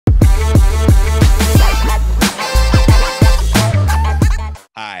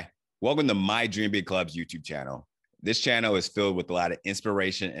Welcome to My Dream Big Club's YouTube channel. This channel is filled with a lot of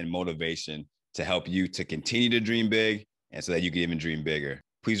inspiration and motivation to help you to continue to dream big and so that you can even dream bigger.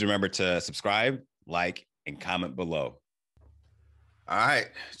 Please remember to subscribe, like, and comment below. All right,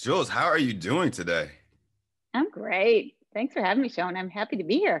 Jules, how are you doing today? I'm great. Thanks for having me, Sean. I'm happy to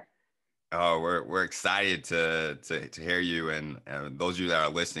be here. Oh, we're excited to hear you, and those of you that are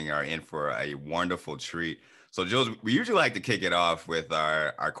listening are in for a wonderful treat. So, Jules, we usually like to kick it off with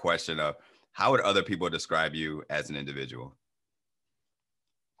our question of how would other people describe you as an individual?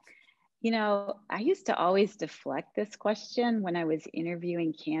 You know, I used to always deflect this question when I was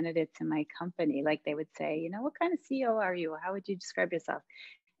interviewing candidates in my company. Like they would say, what kind of CEO are you? How would you describe yourself?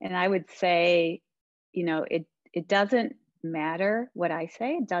 And I would say, it doesn't matter what I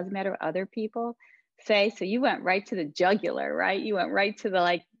say. It does matter what other people say. So you went right to the jugular, right? You went right to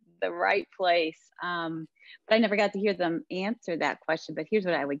the right place. But I never got to hear them answer that question. But here's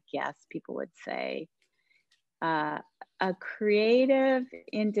what I would guess people would say. A creative,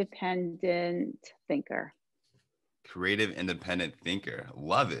 independent thinker. Creative, independent thinker.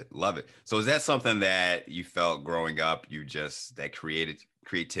 Love it. Love it. So is that something that you felt growing up, that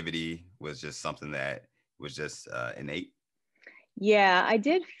creativity was just something that was just innate? Yeah, I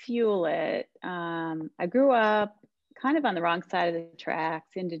did fuel it. I grew up kind of on the wrong side of the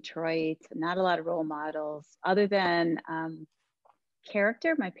tracks in Detroit, not a lot of role models other than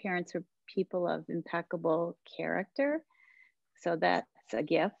character. My parents were people of impeccable character. So that's a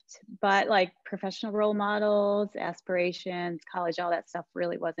gift. But like professional role models, aspirations, college, all that stuff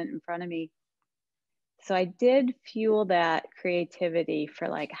really wasn't in front of me. So I did fuel that creativity for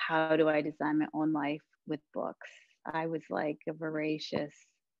like, how do I design my own life with books? I was like a voracious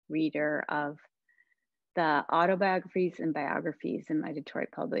reader of the autobiographies and biographies in my Detroit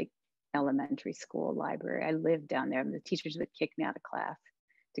public elementary school library. I lived down there, and the teachers would kick me out of class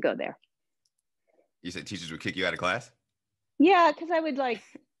to go there. You said teachers would kick you out of class? Yeah, because I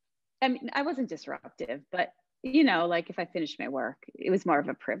wasn't disruptive, but like if I finished my work, it was more of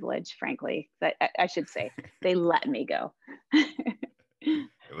a privilege, frankly. But I should say they let me go.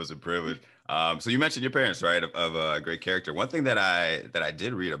 It was a privilege. So you mentioned your parents, right? Of a great character. One thing that I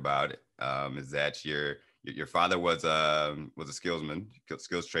did read about is that your father was a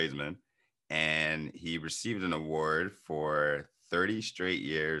skills tradesman, and he received an award for 30 straight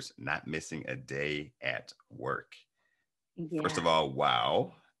years not missing a day at work. Yeah. First of all,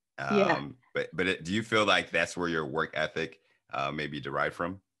 wow. Yeah. But do you feel like that's where your work ethic may be derived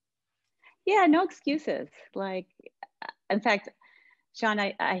from? Yeah, no excuses. Like, in fact, Sean,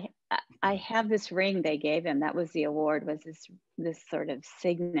 I have this ring they gave him. That was the award. Was this sort of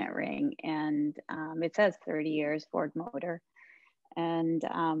signet ring, and it says 30 years Ford Motor, and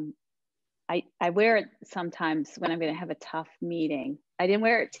I wear it sometimes when I'm going to have a tough meeting. I didn't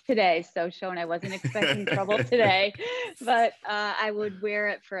wear it today, so Sean, I wasn't expecting trouble today, but I would wear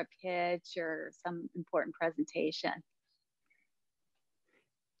it for a pitch or some important presentation.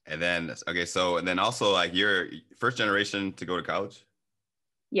 And then, okay, so, and then also like you're first generation to go to college?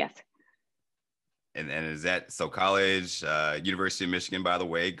 Yes. And is that, so college, University of Michigan, by the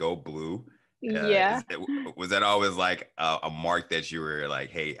way, go blue. Yeah. Was that always like a mark that you were like,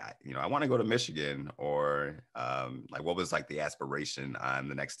 hey, I want to go to Michigan, or like what was like the aspiration on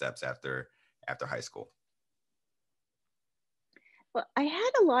the next steps after high school? Well, I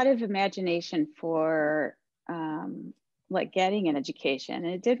had a lot of imagination for like getting an education,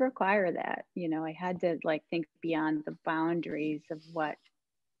 and it did require that. I had to like think beyond the boundaries of what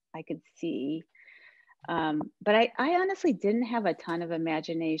I could see. But I honestly didn't have a ton of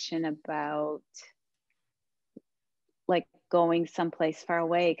imagination about like going someplace far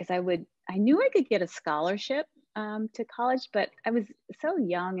away, because I knew I could get a scholarship to college, but I was so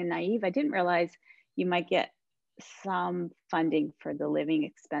young and naive. I didn't realize you might get some funding for the living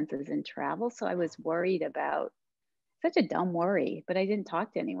expenses and travel. So I was worried about, such a dumb worry, but I didn't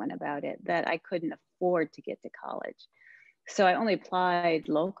talk to anyone about it, that I couldn't afford to get to college. So I only applied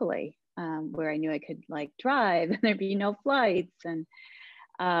locally, where I knew I could like drive and there'd be no flights. And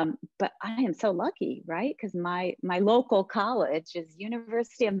but I am so lucky, right? Because my local college is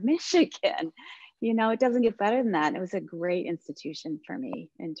University of Michigan. It doesn't get better than that. And it was a great institution for me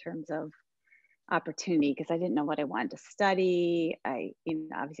in terms of opportunity, because I didn't know what I wanted to study.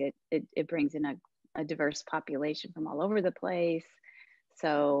 Obviously it brings in a diverse population from all over the place.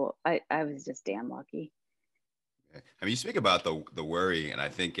 So I was just damn lucky. I mean, you speak about the worry, and I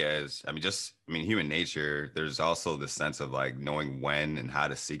think human nature, there's also the sense of like knowing when and how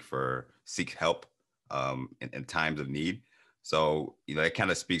to seek help in times of need. So, it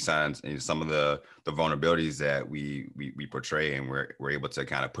kind of speaks on some of the vulnerabilities that we portray, and we're able to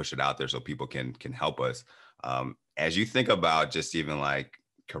kind of push it out there so people can help us. As you think about just even like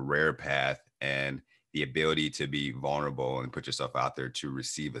career path and the ability to be vulnerable and put yourself out there to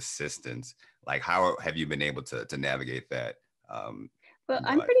receive assistance, like how have you been able to navigate that Well, in your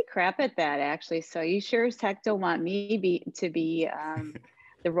I'm life? pretty crap at that actually. So you sure as heck don't want me to be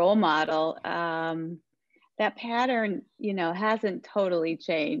the role model. That pattern, hasn't totally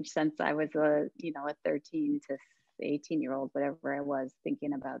changed since I was a 13 to 18-year-old, whatever I was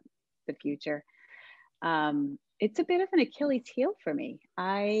thinking about the future. It's a bit of an Achilles heel for me.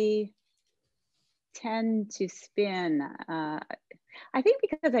 I tend to spin. I think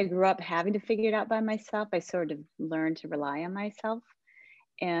because I grew up having to figure it out by myself, I sort of learned to rely on myself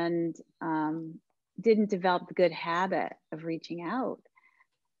and didn't develop the good habit of reaching out.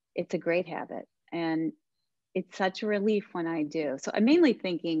 It's a great habit. And it's such a relief when I do. So I'm mainly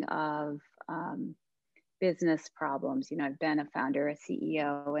thinking of business problems. I've been a founder, a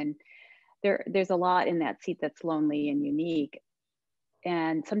CEO, and there's a lot in that seat that's lonely and unique.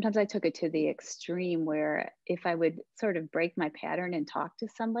 And sometimes I took it to the extreme where if I would sort of break my pattern and talk to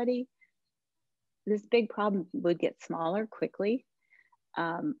somebody, this big problem would get smaller quickly.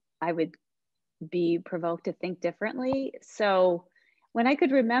 I would be provoked to think differently. So when I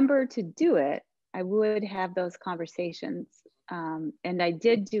could remember to do it, I would have those conversations. And I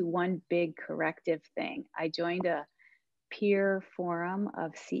did do one big corrective thing. I joined a peer forum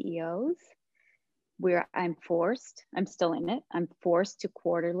of CEOs where I'm still in it, I'm forced to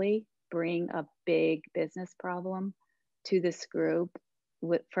quarterly bring a big business problem to this group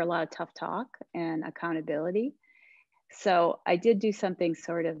for a lot of tough talk and accountability. So I did do something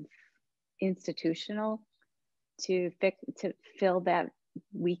sort of institutional to fill that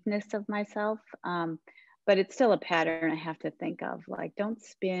weakness of myself. But it's still a pattern I have to think of. Like, don't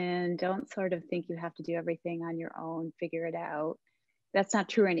spin, don't sort of think you have to do everything on your own, figure it out. That's not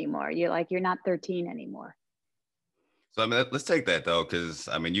true anymore. You're not 13 anymore. So I mean, let's take that though, because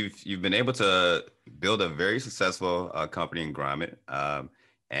I mean, you've been able to build a very successful company in Grommet,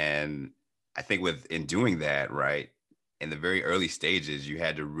 and I think in doing that, right, in the very early stages, you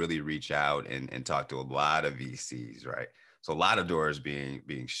had to really reach out and talk to a lot of VCs, right? So a lot of doors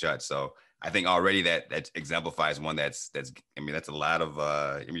being shut. So I think already that exemplifies one I mean, that's a lot of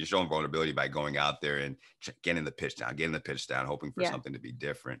I mean, you're showing vulnerability by going out there and getting the pitch down, hoping for Yeah. something to be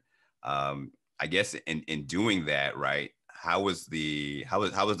different. I guess in doing that, right? How was the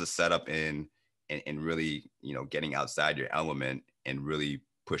setup in really getting outside your element and really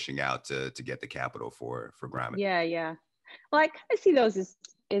pushing out to get the capital for Grommet? Yeah. Yeah. Well, I kind of see those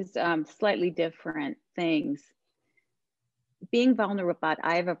as slightly different things. Being vulnerable about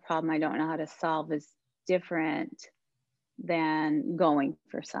I have a problem I don't know how to solve is different than going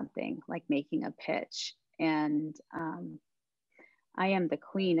for something like making a pitch. And I am the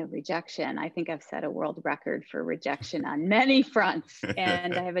queen of rejection. I think I've set a world record for rejection on many fronts,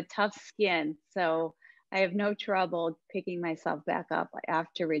 and I have a tough skin. So I have no trouble picking myself back up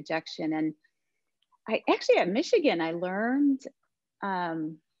after rejection. And I actually at Michigan, I learned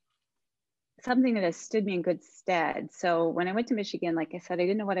something that has stood me in good stead. So when I went to Michigan, like I said, I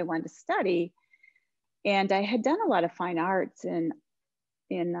didn't know what I wanted to study. And I had done a lot of fine arts in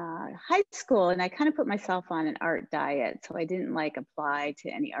high school, and I kind of put myself on an art diet. So I didn't like apply to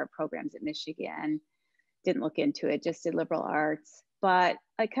any art programs at Michigan, didn't look into it, just did liberal arts. But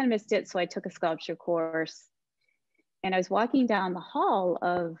I kind of missed it. So I took a sculpture course, and I was walking down the hall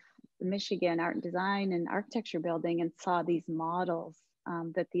of the Michigan Art and Design and Architecture building and saw these models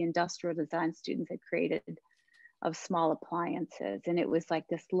that the industrial design students had created of small appliances. And it was like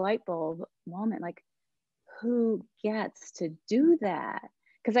this light bulb moment, like, who gets to do that?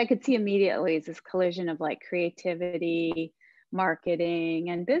 Because I could see immediately it's this collision of like creativity, marketing,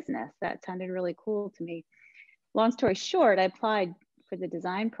 and business. That sounded really cool to me. Long story short, I applied for the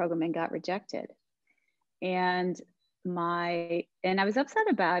design program and got rejected. And I was upset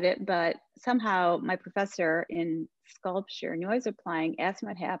about it, but somehow my professor in sculpture knew I was applying, asked me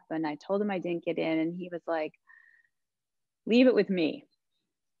what happened. I told him I didn't get in, and he was like, leave it with me.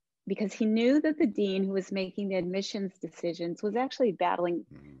 Because he knew that the dean who was making the admissions decisions was actually battling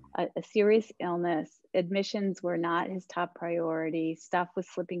a serious illness. Admissions were not his top priority. Stuff was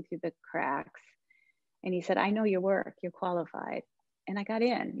slipping through the cracks. And he said, I know your work, you're qualified. And I got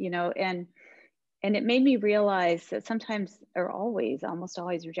in, and it made me realize that sometimes, or always, almost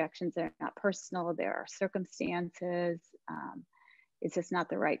always, rejections are not personal. There are circumstances. It's just not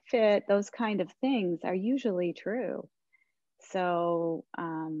the right fit. Those kind of things are usually true. So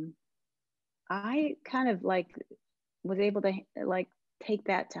I kind of like was able to like take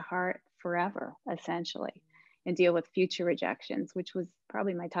that to heart forever, essentially, and deal with future rejections, which was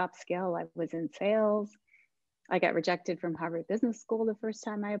probably my top skill. I was in sales. I got rejected from Harvard Business School the first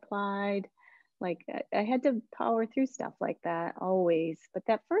time I applied. Like I had to power through stuff like that always. But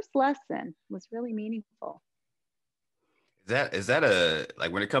that first lesson was really meaningful. Is that a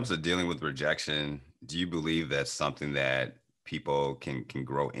like when it comes to dealing with rejection, do you believe that's something that people can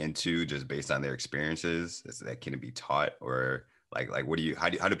grow into just based on their experiences? Is that can it be taught or like what do you how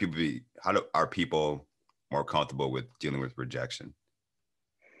do people be how do are people more comfortable with dealing with rejection?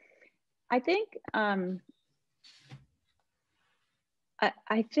 I think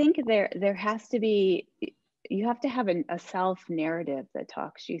I think there has to be, you have to have a self narrative that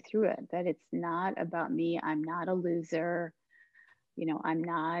talks you through it, that it's not about me. I'm not a loser. I'm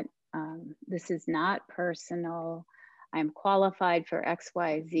not, this is not personal. I'm qualified for X,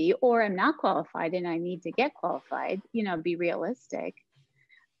 Y, Z, or I'm not qualified and I need to get qualified, be realistic.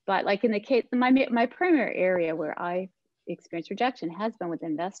 But like in the case, my primary area where I experience rejection has been with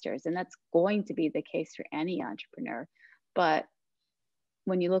investors, and that's going to be the case for any entrepreneur. But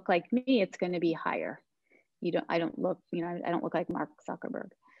when you look like me, it's going to be higher. I don't look like Mark Zuckerberg.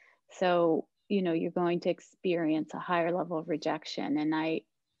 So, you're going to experience a higher level of rejection. And I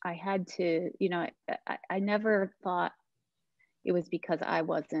had to, I never thought it was because I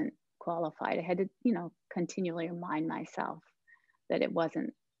wasn't qualified. I had to, continually remind myself that that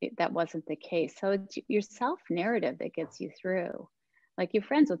wasn't the case. So it's your self narrative that gets you through. Like your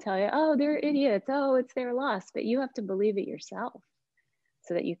friends will tell you, oh, they're idiots. Oh, it's their loss. But you have to believe it yourself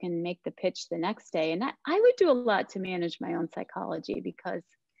so that you can make the pitch the next day. And I would do a lot to manage my own psychology, because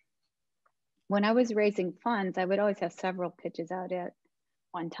when I was raising funds, I would always have several pitches out at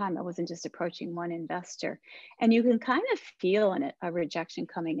one time. I wasn't just approaching one investor. And you can kind of feel a rejection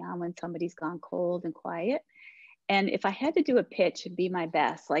coming on when somebody's gone cold and quiet. And if I had to do a pitch and be my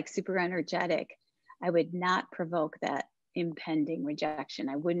best, like super energetic, I would not provoke that impending rejection.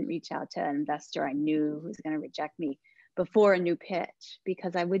 I wouldn't reach out to an investor I knew who's going to reject me before a new pitch,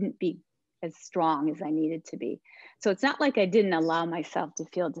 because I wouldn't be as strong as I needed to be. So it's not like I didn't allow myself to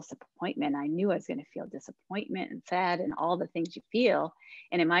feel disappointment. I knew I was going to feel disappointment and sad and all the things you feel.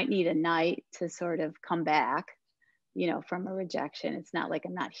 And it might need a night to sort of come back, from a rejection. It's not like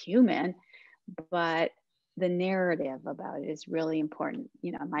I'm not human, but the narrative about it is really important.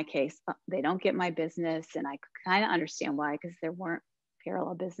 In my case, they don't get my business, and I kind of understand why, because there weren't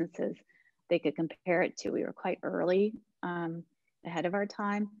parallel businesses they could compare it to. We were quite early, ahead of our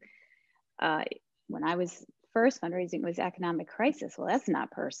time. When I was first fundraising, it was economic crisis. Well, that's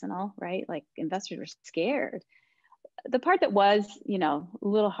not personal, right? Like investors were scared. The part that was, a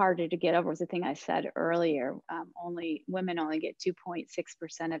little harder to get over was the thing I said earlier. Women only get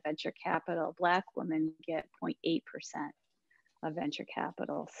 2.6% of venture capital. Black women get 0.8% of venture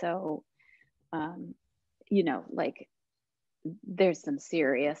capital. So, like there's some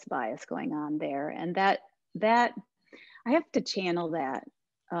serious bias going on there, and that I have to channel that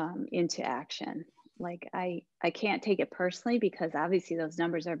into action. Like I can't take it personally, because obviously those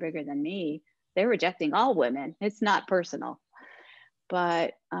numbers are bigger than me. They're rejecting all women. It's not personal.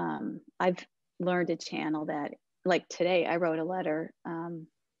 But I've learned to channel that. Like today, I wrote a letter,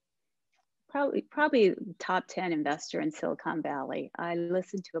 probably top 10 investor in Silicon Valley. I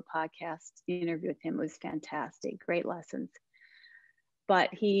listened to a podcast interview with him. It was fantastic, great lessons. But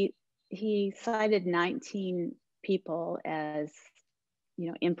he cited 19 people as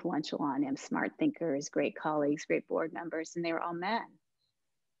influential on him, smart thinkers, great colleagues, great board members, and they were all men.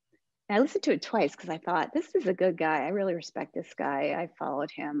 And I listened to it twice because I thought, this is a good guy. I really respect this guy. I followed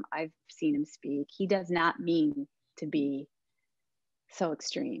him. I've seen him speak. He does not mean to be so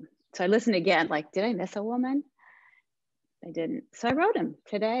extreme. So I listened again, like, did I miss a woman? I didn't. So I wrote him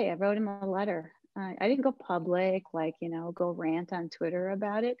today. I wrote him a letter. I didn't go public, like, go rant on Twitter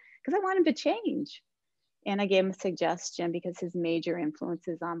about it, because I want him to change. And I gave him a suggestion, because his major influence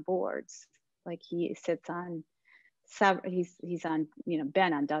is on boards. Like he sits on he's on,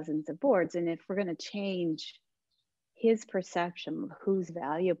 been on dozens of boards. And if we're going to change his perception of who's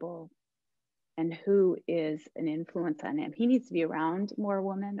valuable and who is an influence on him, he needs to be around more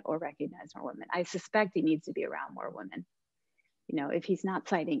women or recognize more women. I suspect he needs to be around more women, if he's not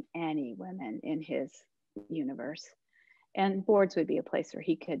citing any women in his universe. And boards would be a place where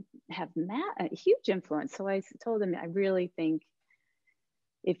he could have a huge influence. So I told him, I really think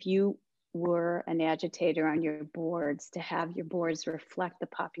if you were an agitator on your boards, to have your boards reflect the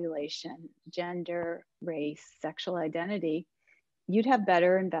population, gender, race, sexual identity, you'd have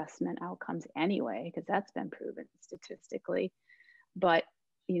better investment outcomes anyway, because that's been proven statistically. But,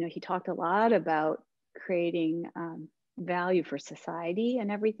 he talked a lot about creating value for society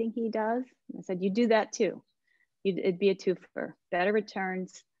and everything he does. And I said, you do that too. It'd be a twofer, better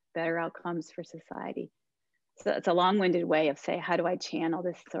returns, better outcomes for society. So it's a long-winded way of saying, how do I channel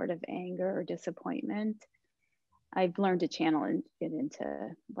this sort of anger or disappointment? I've learned to channel it into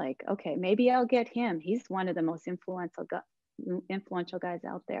like, okay, maybe I'll get him. He's one of the most influential guys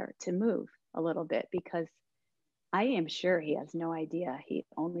out there to move a little bit, because I am sure he has no idea he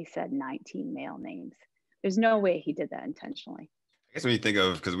only said 19 male names. There's no way he did that intentionally. I guess when you think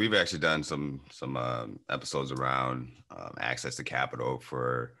of, because we've actually done some episodes around access to capital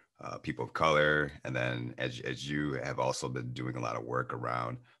for people of color, and then as you have also been doing a lot of work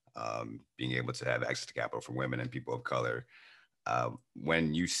around being able to have access to capital for women and people of color.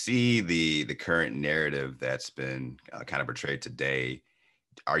 When you see the current narrative that's been kind of portrayed today,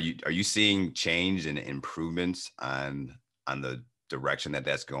 are you seeing change and improvements on the direction that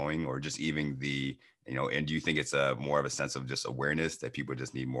that's going, or just even the, you know, and do you think it's a more of a sense of just awareness, that people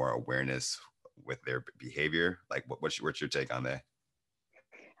just need more awareness with their behavior? Like what's your take on that?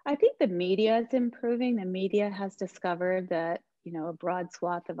 I think the media is improving. The media has discovered that, you know, a broad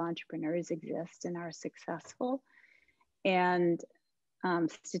swath of entrepreneurs exist and are successful. And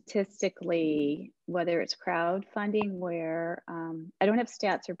statistically, whether it's crowdfunding, where I don't have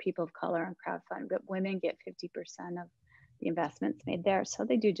stats for people of color on crowdfunding, but women get 50% of the investments made there. So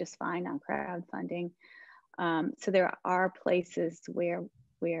they do just fine on crowdfunding. So there are places where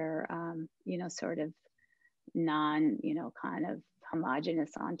you know, sort of non, you know, kind of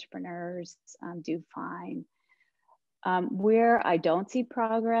homogenous entrepreneurs do fine. Where I don't see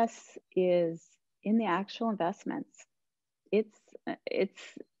progress is in the actual investments.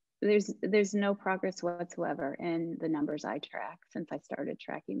 There's no progress whatsoever in the numbers I track since I started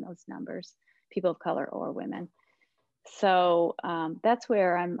tracking those numbers, people of color or women. So that's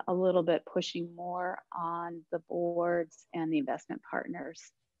where I'm a little bit pushing more on the boards and the investment partners,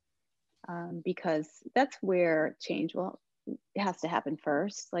 because that's where change it has to happen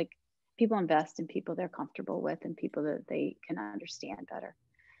first. Like, people invest in people they're comfortable with and people that they can understand better.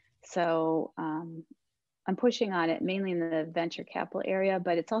 So I'm pushing on it mainly in the venture capital area,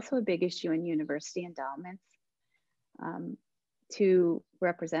 but it's also a big issue in university endowments. Two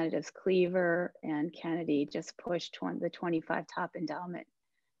representatives, Cleaver and Kennedy, just pushed the 25 top endowment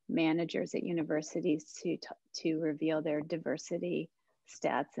managers at universities to reveal their diversity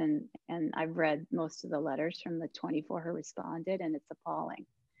stats. And I've read most of the letters from the 24 who responded, and it's appalling.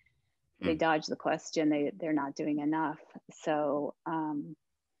 They dodged the question. They're not doing enough. So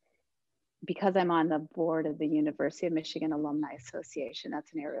because I'm on the board of the University of Michigan Alumni Association,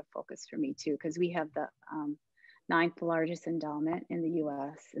 that's an area of focus for me too, because we have the 9th largest endowment in the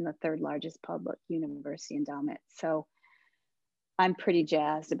US and the 3rd largest public university endowment. So I'm pretty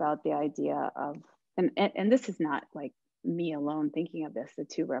jazzed about the idea of, and this is not like me alone thinking of this, the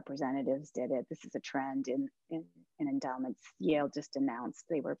 2 representatives did it. This is a trend in endowments. Yale just announced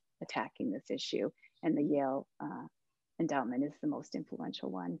they were attacking this issue, and the Yale endowment is the most influential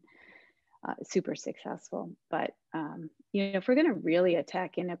one. Super successful. But you know, if we're going to really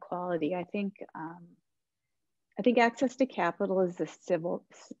attack inequality, I think access to capital is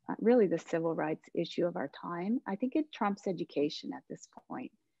really the civil rights issue of our time. I think it trumps education at this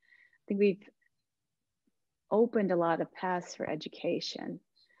point. I think we've opened a lot of paths for education,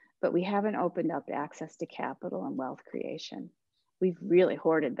 but we haven't opened up access to capital and wealth creation. We've really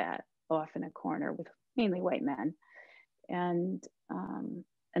hoarded that off in a corner with mainly white men, and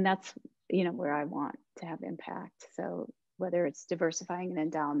that's, you know, where I want to have impact. So whether it's diversifying an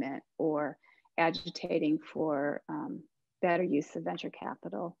endowment or agitating for better use of venture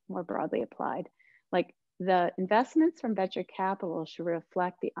capital more broadly applied, like the investments from venture capital should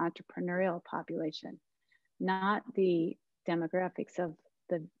reflect the entrepreneurial population, not the demographics of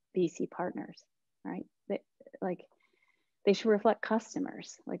the VC partners, right? They should reflect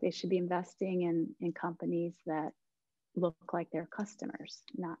customers. Like, they should be investing in companies that look like their customers,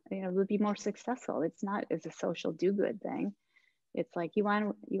 not, you know, would be more successful. It's not as a social do-good thing. It's like, you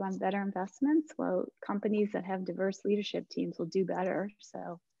want better investments? Well, companies that have diverse leadership teams will do better.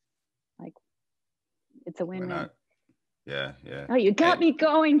 So, like, it's a win-win. Yeah. Oh, you got me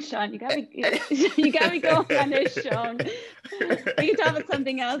going, Sean. You got me going on this, Sean. We can talk about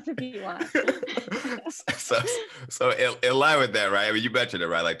something else if you want. so in line with that, right? I mean, you mentioned it,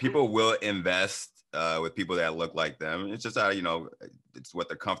 right? Like, people will invest with people that look like them. It's just how, you know, it's what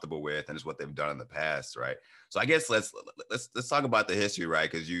they're comfortable with, and it's what they've done in the past, right? So I guess let's talk about the history, right?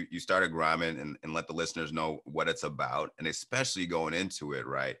 Because you started Grommet, and let the listeners know what it's about, and especially going into it,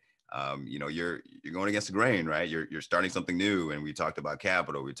 right? You're going against the grain, right? You're starting something new, and we talked about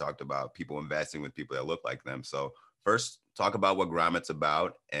capital. We talked about people investing with people that look like them. So first, talk about what Grommet's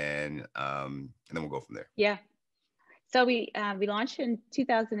about, and then we'll go from there. Yeah. So we launched in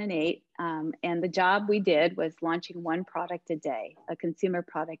 2008, and the job we did was launching one product a day, a consumer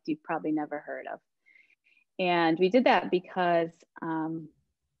product you've probably never heard of. And we did that because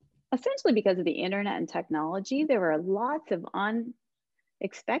essentially because of the internet and technology, there were lots of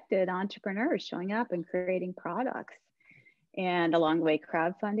unexpected entrepreneurs showing up and creating products. And along the way,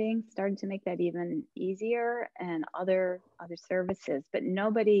 crowdfunding started to make that even easier, and other services. But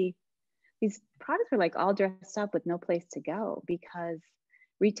these products were like all dressed up with no place to go because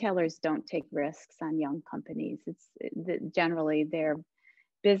retailers don't take risks on young companies. Generally their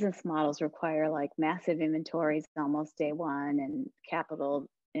business models require like massive inventories almost day one, and capital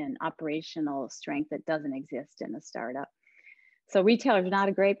and operational strength that doesn't exist in a startup. So retailers are not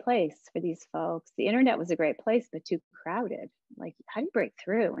a great place for these folks. The internet was a great place, but too crowded. Like, how do you break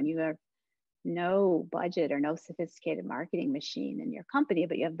through when you have no budget or no sophisticated marketing machine in your company,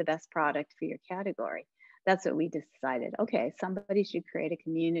 but you have the best product for your category? That's what we decided. Okay, somebody should create a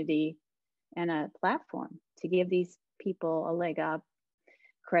community and a platform to give these people a leg up,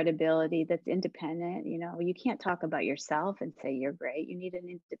 credibility that's independent. You can't talk about yourself and say you're great. You need an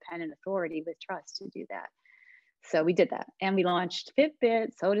independent authority with trust to do that. So we did that, and we launched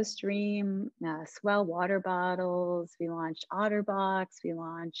Fitbit, SodaStream, Swell water bottles. We launched OtterBox. We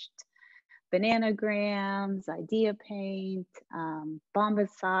launched Bananagrams, Idea Paint, Bomba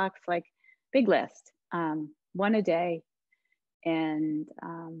Socks, like big list, one a day. And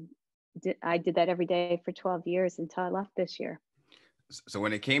I did that every day for 12 years until I left this year. So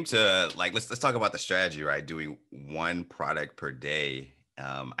when it came to like, let's talk about the strategy, right? Doing one product per day.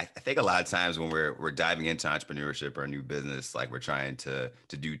 I think a lot of times when we're diving into entrepreneurship or a new business, like we're trying to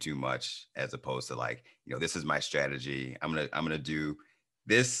do too much, as opposed to like, this is my strategy. I'm gonna do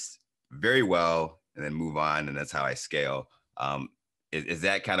this very well and then move on, and that's how I scale. Is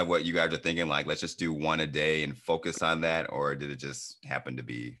that kind of what you guys are thinking? Like, let's just do one a day and focus on that, or did it just happen to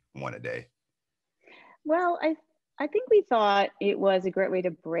be one a day? Well, I think we thought it was a great way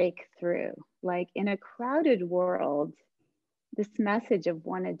to break through. Like, in a crowded world, this message of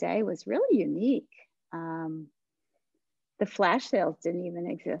one a day was really unique. The flash sales didn't even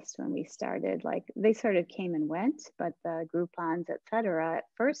exist when we started. Like, they sort of came and went, but the Groupons, et cetera, at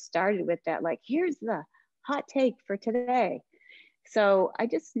first started with that, like, here's the hot take for today. So I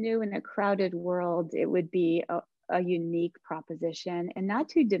just knew in a crowded world, it would be a unique proposition and not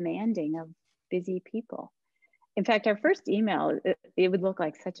too demanding of busy people. In fact, our first email, it would look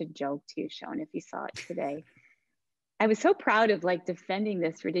like such a joke to you, Seun, if you saw it today. I was so proud of like defending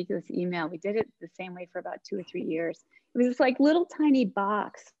this ridiculous email. We did it the same way for about 2 or 3 years. It was this like little tiny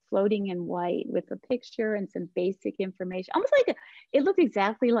box floating in white with a picture and some basic information, almost like it looked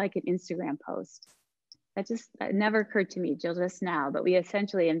exactly like an Instagram post. That never occurred to me till just now, but we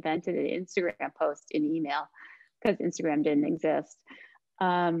essentially invented an Instagram post in email because Instagram didn't exist.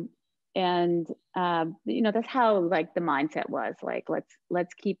 That's how like the mindset was, like,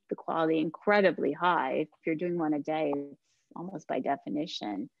 let's keep the quality incredibly high. If you're doing one a day, it's almost by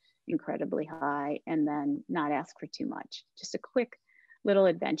definition incredibly high, and then not ask for too much. Just a quick little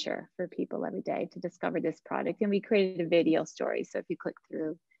adventure for people every day to discover this product. And we created a video story, so if you click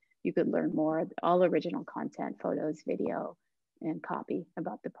through, you could learn more, all original content, photos, video, and copy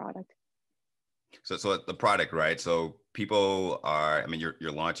about the product. So the product, right? So people are, I mean,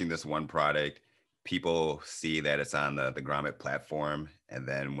 you're launching this one product. People see that it's on the Grommet platform. And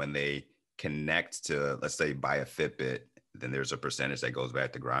then when they connect to, let's say, buy a Fitbit, then there's a percentage that goes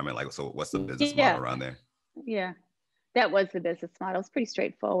back to Grommet. Like, so what's the business model around there? Yeah, that was the business model. It's pretty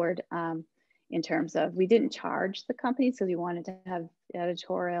straightforward in terms of, we didn't charge the company. So we wanted to have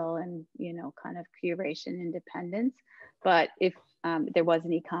editorial and, kind of curation independence. But if there was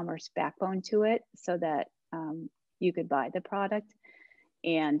an e-commerce backbone to it, so that you could buy the product.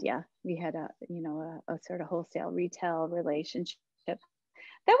 And yeah, we had a sort of wholesale retail relationship.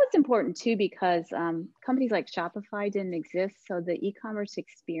 That was important too, because companies like Shopify didn't exist. So the e-commerce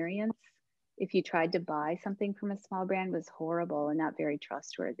experience, if you tried to buy something from a small brand, was horrible and not very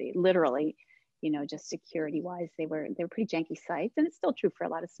trustworthy. Literally, just security wise, they were pretty janky sites. And it's still true for a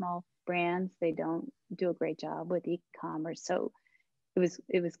lot of small brands. They don't do a great job with e-commerce. So it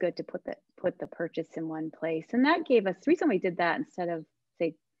was good to put the purchase in one place. And that gave us, the reason we did that instead of,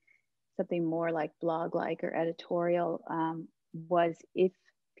 say, something more like blog-like or editorial, was if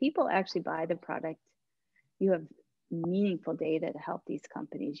people actually buy the product, you have meaningful data to help these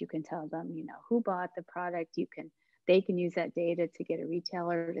companies. You can tell them, who bought the product. You can they can use that data to get a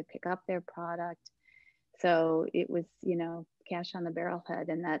retailer to pick up their product. So it was, cash on the barrelhead,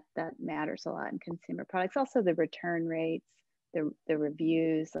 and that matters a lot in consumer products. Also the return rates, the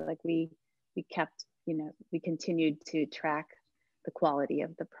reviews, like we kept, we continued to track the quality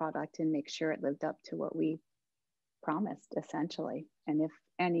of the product and make sure it lived up to what we promised, essentially. And if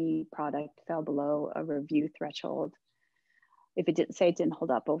any product fell below a review threshold, if it didn't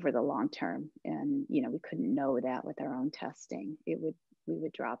hold up over the long term, and we couldn't know that with our own testing, we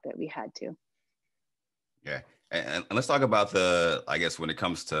would drop it. We had to. Yeah. And let's talk about I guess when it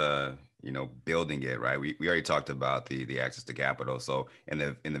comes to, building it, right? We already talked about the access to capital. So in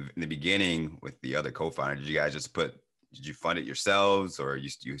the beginning with the other co-founder, did you guys did you fund it yourselves, or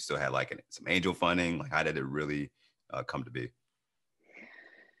you still had like some angel funding? Like, how did it really come to be?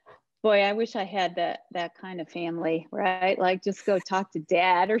 Boy, I wish I had that kind of family, right? Like just go talk to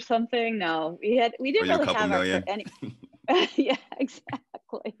dad or something. No, we didn't really have any. Yeah,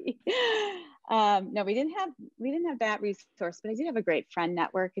 exactly. No, we didn't have that resource, but I did have a great friend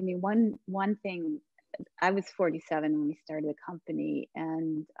network. I mean, one thing, I was 47 when we started the company,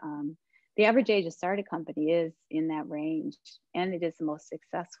 and the average age to start a company is in that range, and it is the most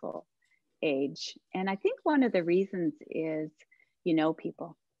successful age. And I think one of the reasons is,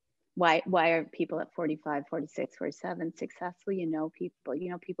 people. Why are people at 45, 46, 47 successful? People,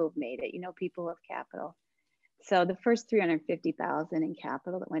 people have made it, people have capital. So the first 350,000 in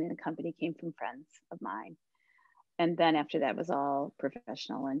capital that went in the company came from friends of mine. And then after that was all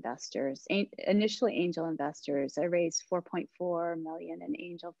professional investors, initially angel investors. I raised 4.4 million in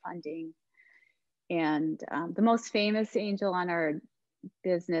angel funding. And the most famous angel on our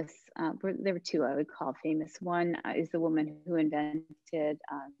business, there were two I would call famous. One is the woman who invented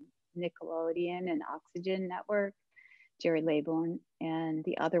Nickelodeon and Oxygen Network, Jerry Laybourne. And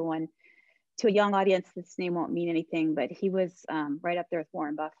the other one, to a young audience, this name won't mean anything, but he was right up there with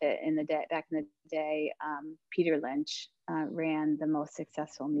Warren Buffett back in the day. Peter Lynch ran the most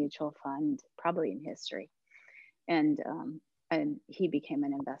successful mutual fund probably in history. And he became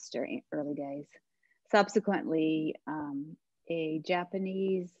an investor in early days. Subsequently, a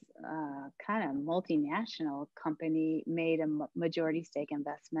Japanese kind of multinational company made a majority stake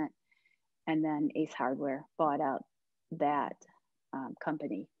investment, and then Ace Hardware bought out that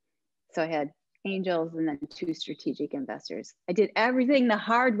company. So I had angels and then two strategic investors. I did everything the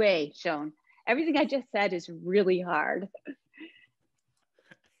hard way, Seun. Everything I just said is really hard.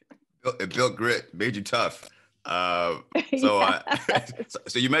 It built grit, made you tough. So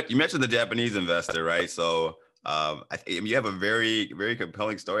you mentioned the Japanese investor, right? So you have a very, very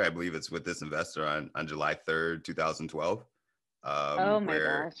compelling story. I believe it's with this investor on July 3rd, 2012. Oh my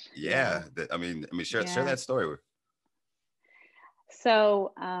gosh. Yeah. Share that story.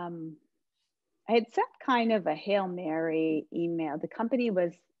 So I had sent kind of a Hail Mary email. The company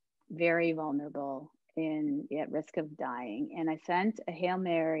was very vulnerable and at risk of dying. And I sent a Hail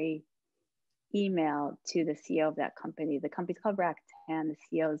Mary email to the CEO of that company. The company's called Rakuten. The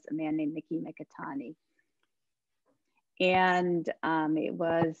CEO is a man named Mickey Mikitani. And it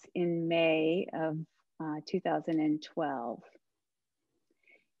was in May of 2012.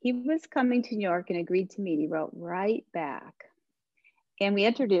 He was coming to New York and agreed to meet. He wrote right back. And we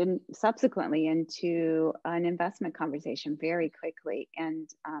entered in subsequently into an investment conversation very quickly, and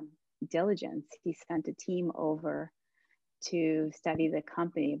diligence. He sent a team over to study the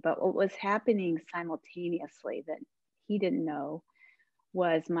company. But what was happening simultaneously that he didn't know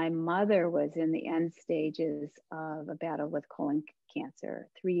was my mother was in the end stages of a battle with colon cancer,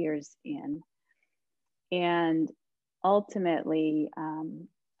 3 years in. And ultimately,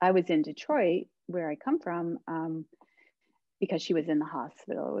 I was in Detroit, where I come from, because she was in the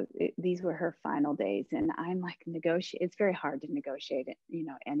hospital. These were her final days. And I'm like, it's very hard to negotiate,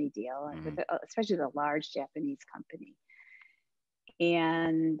 any deal, with especially the large Japanese company.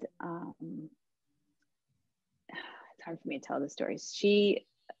 And it's hard for me to tell the stories. I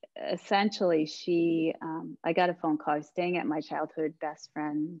got a phone call. I was staying at my childhood best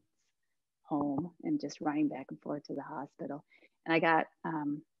friend's home and just running back and forth to the hospital. And I got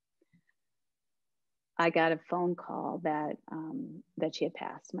a phone call that she had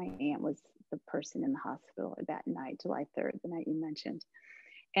passed. My aunt was the person in the hospital that night, July 3rd, the night you mentioned.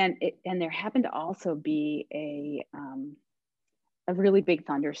 And there happened to also be a really big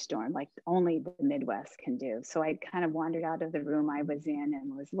thunderstorm, like only the Midwest can do. So I kind of wandered out of the room I was in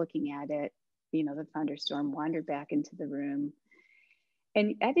and was looking at it, the thunderstorm, wandered back into the room.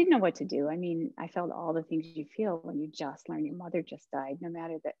 And I didn't know what to do. I mean, I felt all the things you feel when you just learn your mother just died, no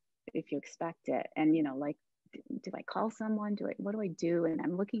matter that if you expect it. And, like, do I call someone? What do I do? And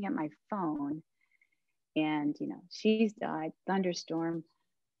I'm looking at my phone and she's died, thunderstorm.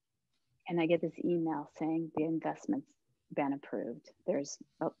 And I get this email saying the investment's been approved. There's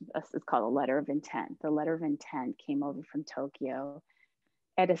it's called a letter of intent. The letter of intent came over from Tokyo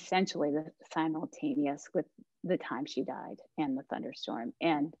at essentially the simultaneous with the time she died and the thunderstorm.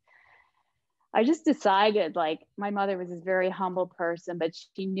 And I just decided, like, my mother was this very humble person, but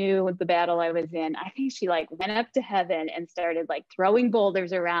she knew the battle I was in. I think she like went up to heaven and started like throwing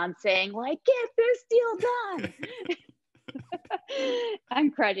boulders around saying like, get this deal done.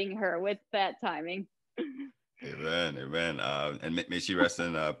 I'm crediting her with that timing. Amen, amen. And may she rest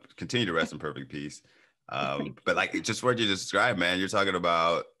in, continue to rest in perfect peace. But like just what you described, man, you're talking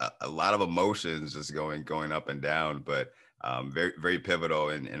about a lot of emotions just going up and down, but very, very pivotal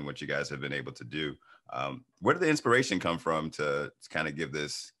in what you guys have been able to do. Where did the inspiration come from to kind of give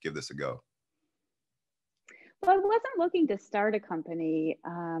this a go? Well, I wasn't looking to start a company.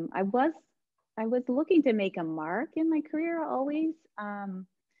 I was looking to make a mark in my career always.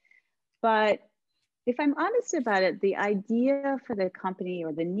 But if I'm honest about it, the idea for the company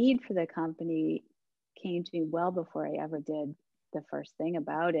or the need for the company came to me well before I ever did the first thing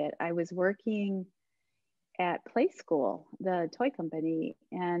about it. I was working at Play School, the toy company,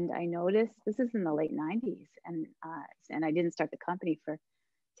 and I noticed, this is in the late 90s, and I didn't start the company for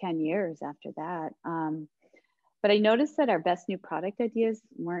 10 years after that. But I noticed that our best new product ideas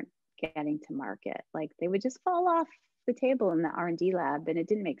weren't getting to market. Like, they would just fall off the table in the R&D lab, and it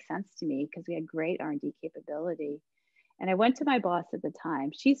didn't make sense to me because we had great R&D capability. And I went to my boss at the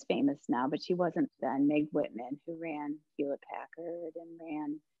time. She's famous now, but she wasn't then, Meg Whitman, who ran Hewlett Packard and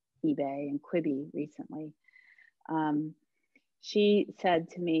ran eBay and Quibi recently. She said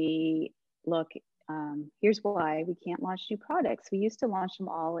to me, look, here's why we can't launch new products. We used to launch them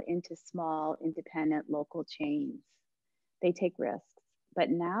all into small, independent, local chains. They take risks. But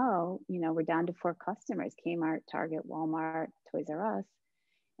now, we're down to 4 customers: Kmart, Target, Walmart, Toys R Us.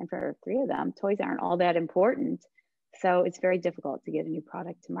 And for 3 of them, toys aren't all that important. So it's very difficult to get a new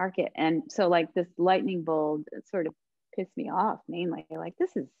product to market. And so, like, this lightning bolt sort of pissed me off mainly. Like,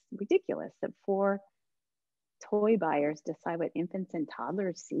 this is ridiculous that 4 toy buyers decide what infants and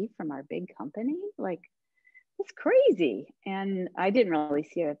toddlers see from our big company. Like, it's crazy. And I didn't really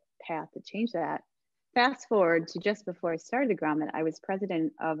see a path to change that. Fast forward to just before I started the Grommet, I was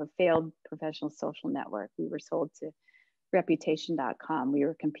president of a failed professional social network. We were sold to Reputation.com. We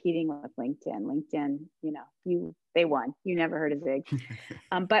were competing with LinkedIn. LinkedIn, they won. You never heard of Zig.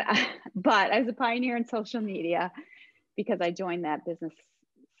 But I was a pioneer in social media because I joined that business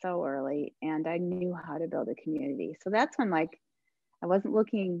so early, and I knew how to build a community. So that's when, like, I wasn't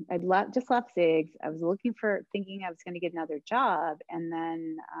looking. Just left Zig. I was thinking I was going to get another job, and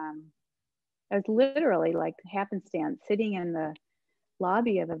then I was literally, like, happenstance sitting in the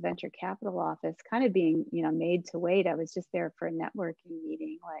lobby of a venture capital office, kind of being, made to wait. I was just there for a networking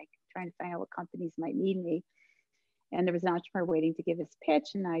meeting, like trying to find out what companies might need me. And there was an entrepreneur waiting to give his pitch.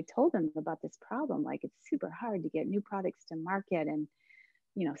 And I told him about this problem. Like, it's super hard to get new products to market. And,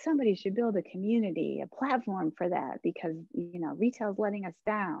 somebody should build a community, a platform for that, because, retail's letting us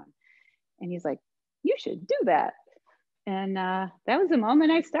down. And he's like, you should do that. And that was the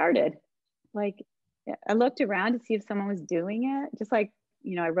moment I started. Like, I looked around to see if someone was doing it. Just like,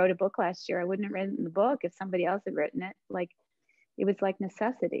 I wrote a book last year. I wouldn't have written the book if somebody else had written it. Like, it was like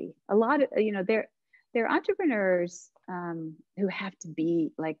necessity. A lot of, they're entrepreneurs who have to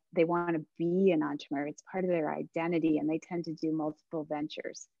be, like, they want to be an entrepreneur. It's part of their identity, and they tend to do multiple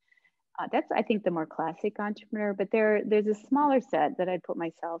ventures. That's, I think, the more classic entrepreneur. But there's a smaller set that I'd put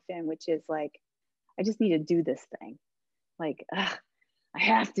myself in, which is like, I just need to do this thing. Like, I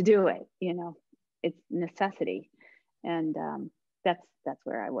have to do it. It's necessity. And that's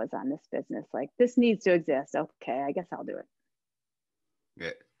where I was on this business. Like, this needs to exist. Okay, I guess I'll do it.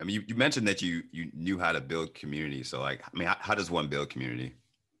 Yeah. I mean, you mentioned that you knew how to build community. So, like, I mean, how does one build community?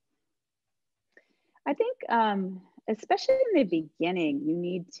 I think, especially in the beginning, you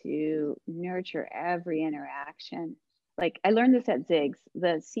need to nurture every interaction. Like, I learned this at Zig's.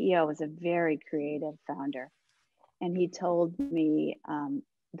 The CEO was a very creative founder. And he told me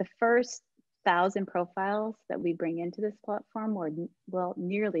the first 1,000 profiles that we bring into this platform will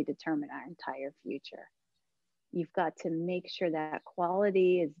nearly determine our entire future. You've got to make sure that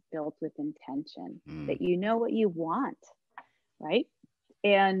quality is built with intention, that you know what you want, right?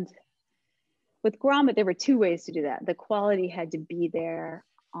 And with Grommet, there were 2 ways to do that. The quality had to be there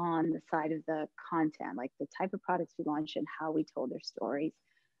on the side of the content, like the type of products we launched and how we told their stories.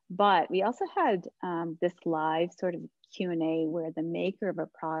 But we also had this live sort of Q&A where the maker of a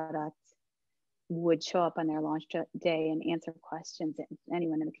product would show up on their launch day and answer questions that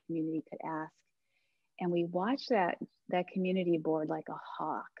anyone in the community could ask. and we watched that community board like a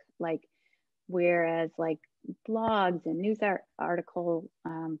hawk. Like, whereas like blogs and news article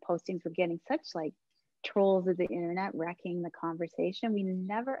postings were getting such like trolls of the internet wrecking the conversation, we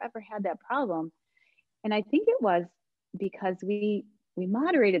never ever had that problem. And I think it was because we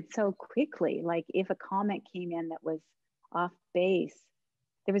moderated so quickly. Like, if a comment came in that was off base,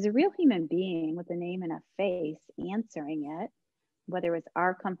 there was a real human being with a name and a face answering it, whether it was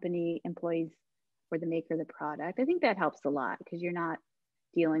our company employees or the maker of the product. I think that helps a lot because you're not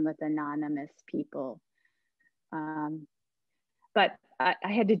dealing with anonymous people. But I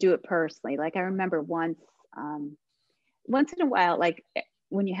had to do it personally. Like, I remember once in a while, like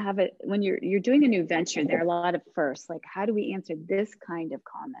when you're doing a new venture, there are a lot of firsts, like, how do we answer this kind of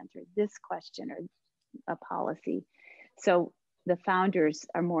comment or this question or a policy? So the founders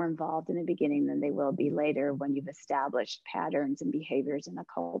are more involved in the beginning than they will be later when you've established patterns and behaviors in a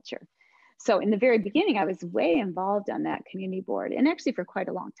culture. So in the very beginning, I was way involved on that community board, and actually for quite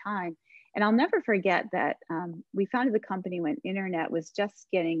a long time. And I'll never forget that we founded the company when internet was just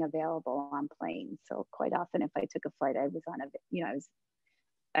getting available on planes. So quite often, if I took a flight, I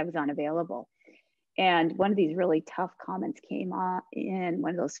was unavailable. And one of these really tough comments came in,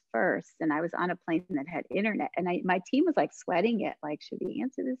 one of those firsts, and I was on a plane that had internet, and my team was like sweating it, like, should we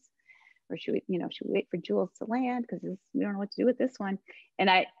answer this, or should we wait for Jules to land, because we don't know what to do with this one. And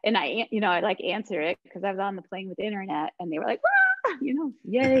I like answer it because I was on the plane with internet, and they were like, "Wah!"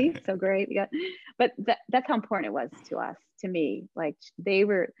 Yay, so great. But that's how important it was to me. Like, they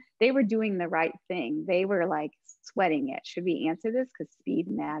were doing the right thing. They were like sweating it. Should we answer this because speed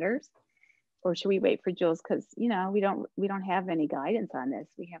matters? Or should we wait for Jules because we don't have any guidance on this.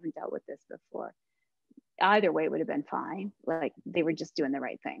 We haven't dealt with this before. Either way would have been fine. Like, they were just doing the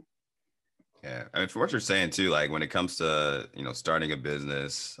right thing. Yeah, I mean, for what you're saying too, like when it comes to starting a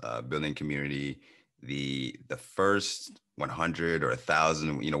business, building community, the first 100 or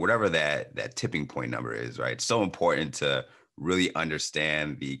 1,000, whatever that tipping point number is, right? It's so important to really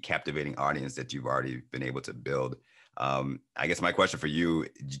understand the captivating audience that you've already been able to build. I guess my question for you,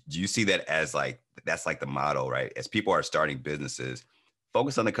 do you see that as like, that's like the model, right? As people are starting businesses,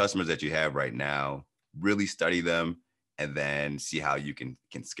 focus on the customers that you have right now, really study them, and then see how you can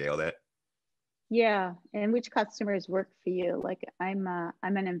scale that? Yeah, and which customers work for you? Like, I'm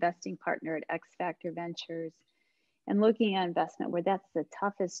an investing partner at X Factor Ventures, and looking at investment where that's the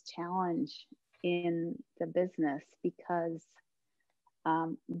toughest challenge in the business, because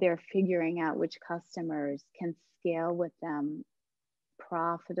they're figuring out which customers can scale with them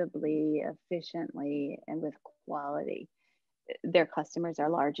profitably, efficiently, and with quality. Their customers are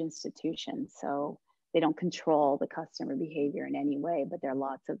large institutions, so they don't control the customer behavior in any way, but there are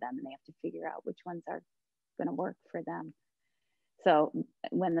lots of them, and they have to figure out which ones are going to work for them. So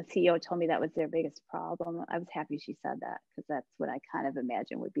when the CEO told me that was their biggest problem, I was happy she said that, because that's what I kind of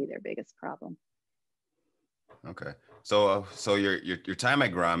imagine would be their biggest problem. Okay. So your time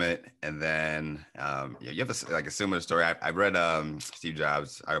at Grommet, and then you have a similar story. I read Steve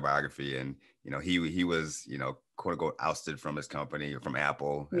Jobs' autobiography, and he was quote unquote ousted from his company, from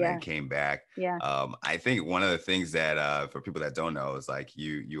Apple, and then came back. Yeah. I think one of the things that for people that don't know is like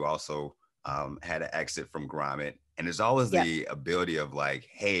you also had an exit from Grommet, and there's always the ability of like,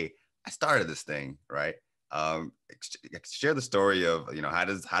 hey, I started this thing, right? Share the story of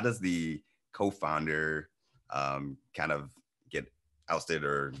how does the co-founder kind of get ousted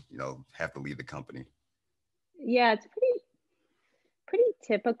or have to leave the company? Yeah, it's pretty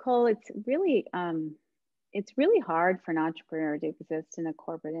typical. It's really hard for an entrepreneur to exist in a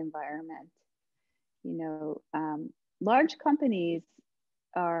corporate environment. Large companies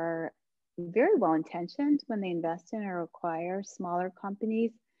are very well intentioned when they invest in or acquire smaller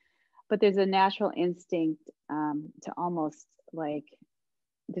companies, but there's a natural instinct to almost like,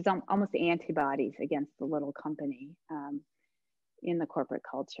 there's almost antibodies against the little company in the corporate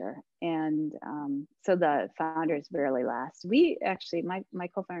culture. And so the founders rarely last. We actually, my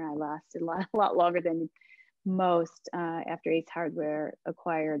co-founder and I lasted a lot longer than most. After Ace Hardware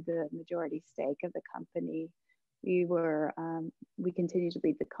acquired the majority stake of the company, we continued to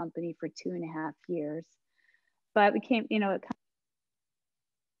lead the company for 2.5 years. But we came, it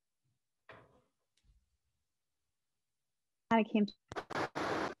kind of came to,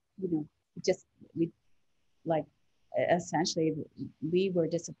 essentially we were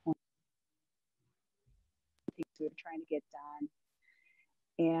disappointed in things we were trying to get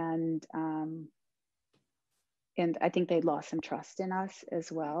done, and I think they lost some trust in us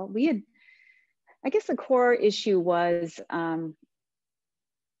as well. I guess the core issue was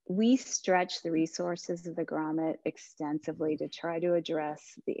we stretched the resources of the Grommet extensively to try to address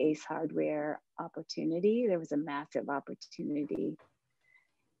the ACE hardware opportunity. There was a massive opportunity.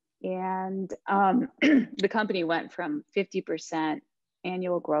 And the company went from 50%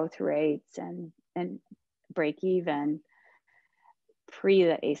 annual growth rates and break even pre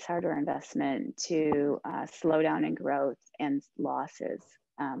the ACE hardware investment to slowdown in growth and losses.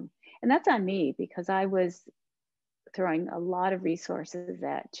 And that's on me, because I was throwing a lot of resources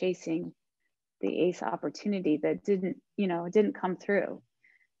at chasing the ACE opportunity that didn't come through.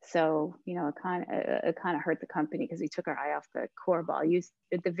 So, it kind of hurt the company because we took our eye off the core ball.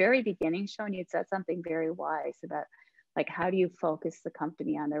 At the very beginning, Sean, you said something very wise about, like, how do you focus the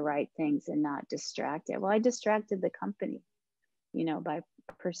company on the right things and not distract it? Well, I distracted the company, by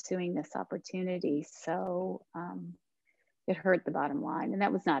pursuing this opportunity. So it hurt the bottom line, and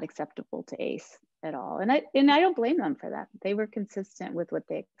that was not acceptable to ACE at all. And I don't blame them for that. They were consistent with what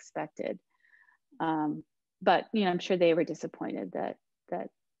they expected. But I'm sure they were disappointed that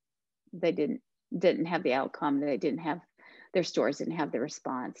they didn't have the outcome. Their stores didn't have the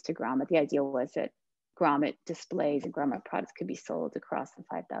response to Grommet. The idea was that Grommet displays and Grommet products could be sold across the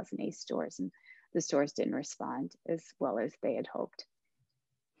 5,000 ACE stores, and the stores didn't respond as well as they had hoped.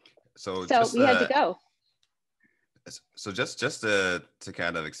 So we had to go. So just to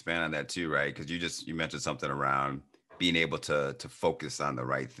kind of expand on that too, right? Because you mentioned something around being able to focus on the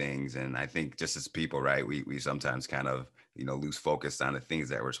right things, and I think just as people, right, we sometimes kind of lose focus on the things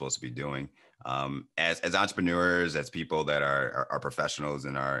that we're supposed to be doing. As entrepreneurs, as people that are professionals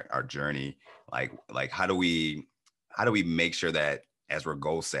in our journey, like how do we make sure that as we're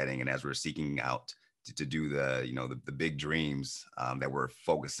goal setting and as we're seeking out to do the big dreams, that we're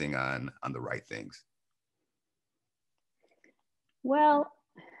focusing on the right things? Well,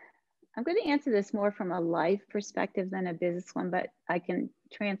 I'm going to answer this more from a life perspective than a business one, but I can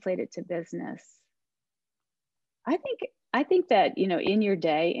translate it to business. I think that, in your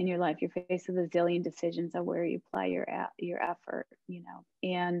day, in your life, you're faced with a zillion decisions of where you apply your effort,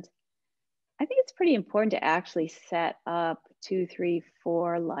 and I think it's pretty important to actually set up 2, 3,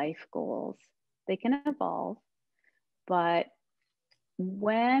 4 life goals. They can evolve, but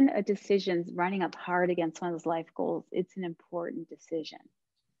when a decision's running up hard against one of those life goals, it's an important decision.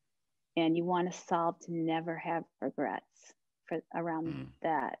 And you want to solve to never have regrets around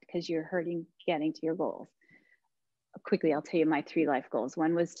that, because you're hurting getting to your goals. Quickly, I'll tell you my 3 life goals.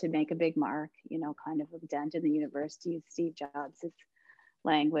 One was to make a big mark, kind of a dent in the universe, to use Steve Jobs'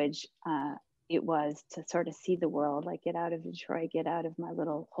 language. It was to sort of see the world, like get out of Detroit, get out of my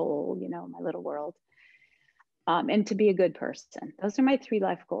little hole, my little world, and to be a good person. Those are my 3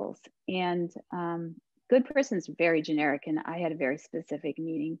 life goals. And good person is very generic, and I had a very specific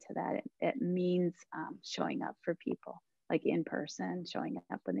meaning to that. It means showing up for people, like in person, showing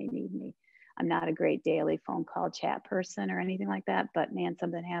up when they need me. I'm not a great daily phone call chat person or anything like that, but man,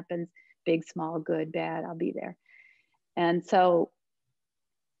 something happens, big, small, good, bad, I'll be there. And so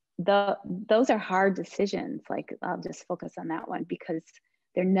those are hard decisions. Like, I'll just focus on that one because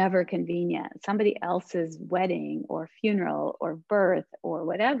they're never convenient. Somebody else's wedding or funeral or birth or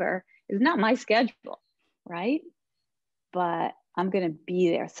whatever is not my schedule, right? But I'm going to be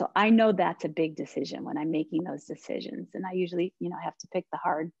there. So I know that's a big decision when I'm making those decisions. And I usually, have to pick the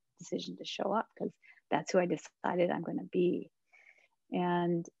hard decision to show up because that's who I decided I'm going to be.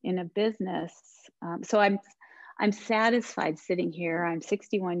 And in a business, so I'm satisfied sitting here. I'm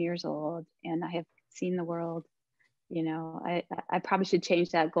 61 years old and I have seen the world. I probably should change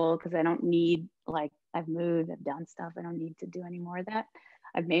that goal because I don't need, I've moved, I've done stuff. I don't need to do any more of that.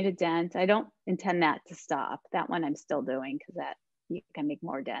 I've made a dent. I don't intend that to stop. That one I'm still doing because that you can make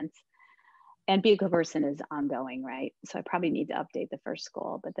more dents. And be a good person is ongoing, right? So I probably need to update the first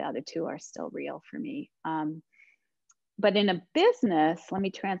goal, but the other 2 are still real for me. But in a business, let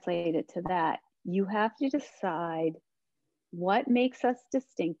me translate it to that. You have to decide what makes us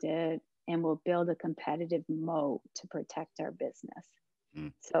distinctive and will build a competitive moat to protect our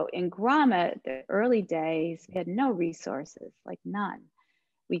business. So in Grommet, the early days, we had no resources, like none.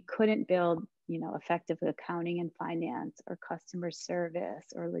 We couldn't build, effective accounting and finance or customer service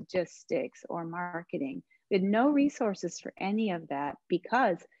or logistics or marketing. We had no resources for any of that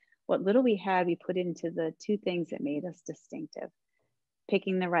because what little we had, we put into the 2 things that made us distinctive: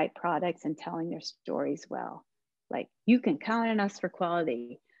 picking the right products and telling their stories well. Like, you can count on us for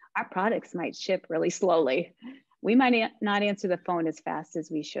quality. Our products might ship really slowly. We might not answer the phone as fast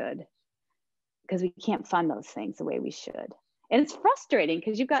as we should because we can't fund those things the way we should. And it's frustrating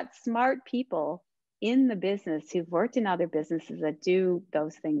because you've got smart people in the business who've worked in other businesses that do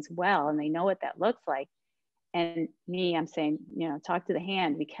those things well, and they know what that looks like. And me, I'm saying, talk to the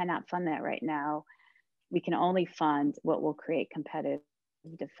hand. We cannot fund that right now. We can only fund what will create competitive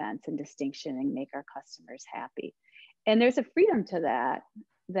defense and distinction and make our customers happy. And there's a freedom to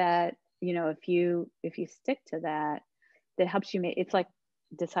that, if you stick to that, that helps you make, it's like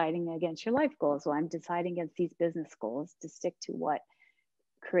deciding against your life goals. Well, I'm deciding against these business goals to stick to what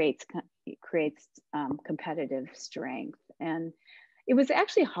creates competitive strength. And it was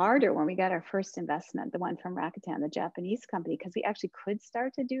actually harder when we got our first investment, the one from Rakuten, the Japanese company, because we actually could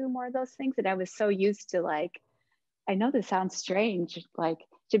start to do more of those things. And I was so used to, like, I know this sounds strange, like it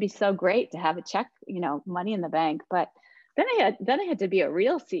should be so great to have a check, money in the bank. But then I had to be a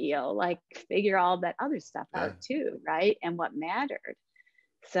real CEO, like figure all that other stuff out too, right? And what mattered.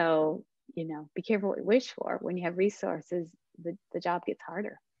 So, be careful what you wish for. When you have resources, the job gets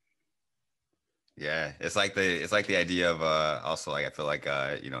harder. Yeah, it's like the idea of also, like, I feel like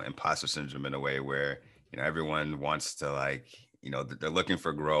imposter syndrome in a way where everyone wants to, like, they're looking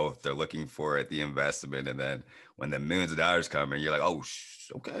for growth, they're looking for the investment, and then when the millions of dollars come and you're like, oh,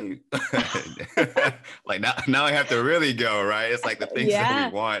 okay, like now I have to really go, right? It's like the things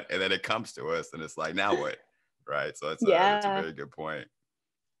that we want, and then it comes to us, and it's like, now what, right? So it's a very good point.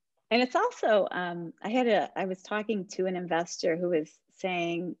 And it's also, I was talking to an investor who was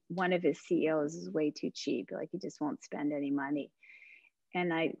saying one of his CEOs is way too cheap, like he just won't spend any money.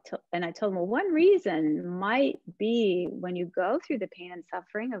 And I told him, well, one reason might be when you go through the pain and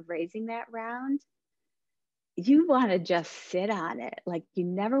suffering of raising that round, you want to just sit on it. Like, you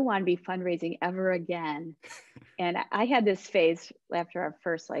never want to be fundraising ever again. And I had this phase after our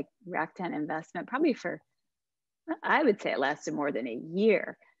first, like, Rakuten investment, probably I would say it lasted more than a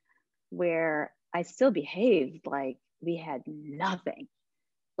year, where I still behaved like we had nothing.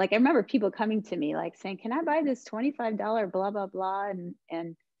 Like, I remember people coming to me like saying, can I buy this $25 blah, blah, blah?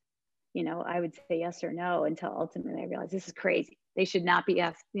 And I would say yes or no, until ultimately I realized this is crazy. They should not be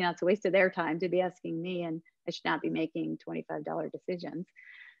asked, it's a waste of their time to be asking me, and I should not be making $25 decisions.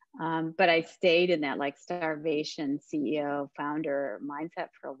 But I stayed in that, like, starvation CEO founder mindset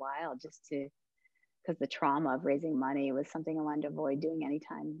for a while, because the trauma of raising money was something I wanted to avoid doing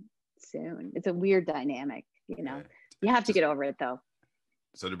anytime soon. It's a weird dynamic, You have to get over it, though.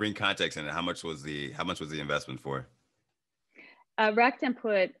 So to bring context in it, how much was the investment for? Rakuten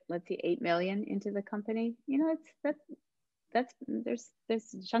put, let's see, 8 million into the company. There's a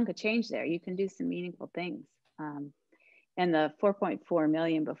chunk of change there. You can do some meaningful things. And the 4.4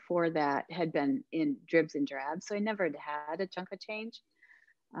 million before that had been in dribs and drabs, so I never had a chunk of change.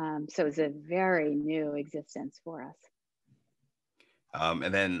 So it was a very new existence for us.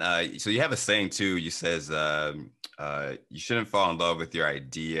 And then, so you have a saying too. You says you shouldn't fall in love with your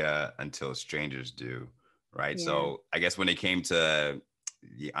idea until strangers do, right? Yeah. So I guess when it came to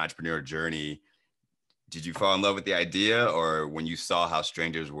the entrepreneur journey, did you fall in love with the idea, or when you saw how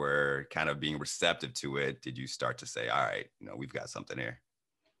strangers were kind of being receptive to it, did you start to say, all right, we've got something here?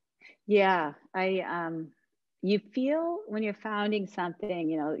 Yeah, you feel when you're founding something,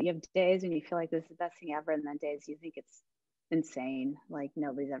 you have days when you feel like this is the best thing ever, and then days you think it's insane, like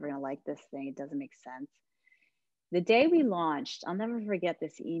nobody's ever gonna like this thing, it doesn't make sense. The day we launched, I'll never forget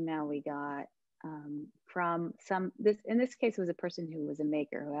this email we got from in this case, it was a person who was a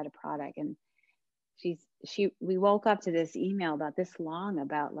maker who had a product, and we woke up to this email about this long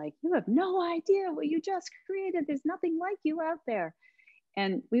about, like, you have no idea what you just created, there's nothing like you out there.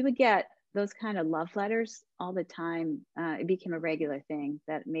 And we would get those kind of love letters all the time. It became a regular thing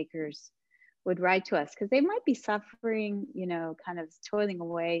that makers would write to us because they might be suffering, kind of toiling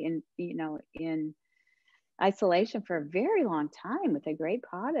away in isolation for a very long time with a great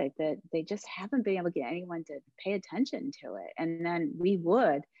product that they just haven't been able to get anyone to pay attention to it. And then we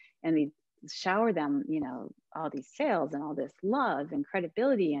would, and we'd shower them, all these sales and all this love and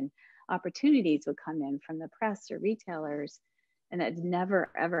credibility, and opportunities would come in from the press or retailers. And that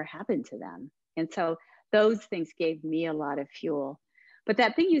never, ever happened to them. And so those things gave me a lot of fuel. But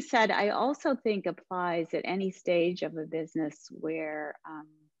that thing you said, I also think applies at any stage of a business where,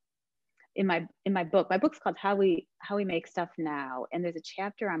 in my book's called How We Make Stuff Now. And there's a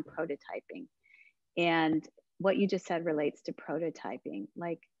chapter on prototyping. And what you just said relates to prototyping.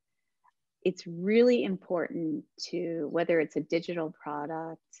 Like, it's really important to, whether it's a digital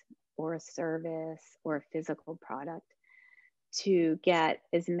product or a service or a physical product, to get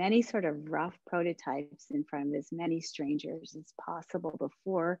as many sort of rough prototypes in front of as many strangers as possible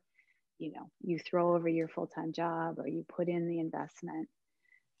before, you throw over your full-time job or you put in the investment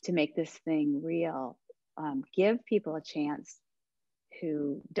to make this thing real. Give people a chance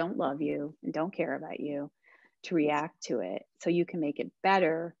who don't love you and don't care about you to react to it, so you can make it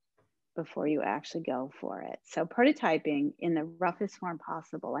better before you actually go for it. So prototyping in the roughest form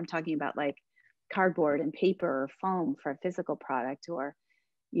possible. I'm talking about like cardboard and paper or foam for a physical product, or,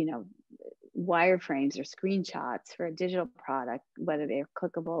 you know, wireframes or screenshots for a digital product, whether they're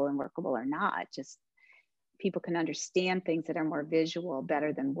clickable and workable or not. Just people can understand things that are more visual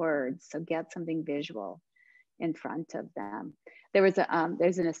better than words. So get something visual in front of them. There was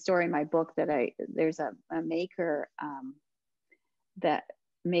there's in a story in my book that there's a maker that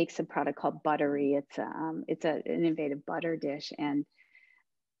makes a product called Buttery. It's an innovative butter dish, and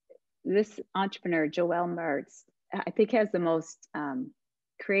this entrepreneur Joelle Mertz, I think, has the most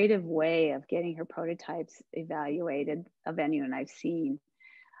creative way of getting her prototypes evaluated of anyone I've seen,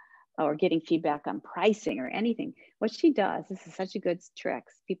 or getting feedback on pricing or anything. What she does, this is such a good trick.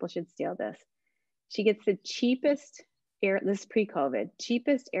 People should steal this. She gets the cheapest this is pre-COVID,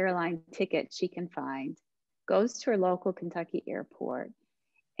 cheapest airline ticket she can find, goes to her local Kentucky airport,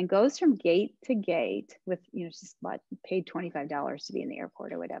 and goes from gate to gate with, you know, she's paid $25 to be in the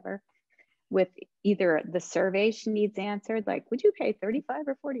airport or whatever, with either the survey she needs answered, like, would you pay $35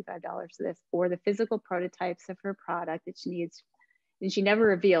 or $45 for this? Or the physical prototypes of her product that she needs. And she never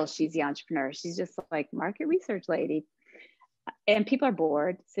reveals she's the entrepreneur. She's just like market research lady. And people are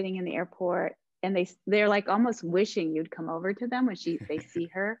bored sitting in the airport, and they're like almost wishing you'd come over to them when they see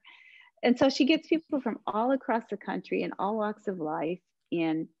her. And so she gets people from all across the country in all walks of life.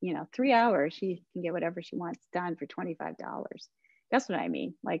 In, you know, 3 hours, she can get whatever she wants done for $25. That's what I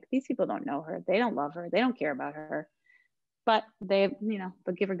mean. Like, these people don't know her. They don't love her. They don't care about her, but they, you know,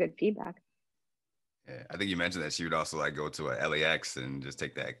 they'll give her good feedback. Yeah, I think you mentioned that she would also like go to a LAX and just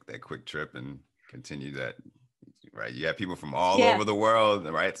take that quick trip and continue that. Right, you have people from all over the world.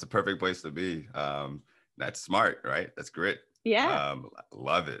 Right, it's the perfect place to be. That's smart, right? That's grit. Yeah.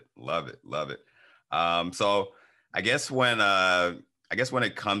 Love it, love it, love it. So I guess when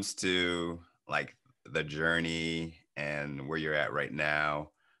it comes to like the journey and where you're at right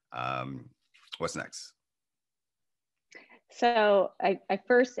now, what's next? So I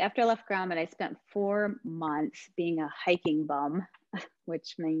first, after I left Grommet, I spent 4 months being a hiking bum,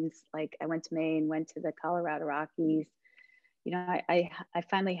 which means like I went to Maine, went to the Colorado Rockies. You know, I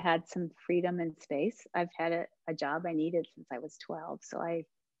finally had some freedom and space. I've had a job I needed since I was 12. So I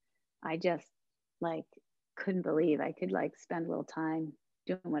just like couldn't believe I could like spend a little time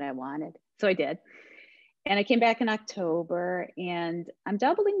doing what I wanted. So I did. And I came back in October, and I'm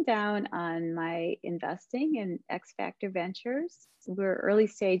doubling down on my investing in X Factor Ventures. We're early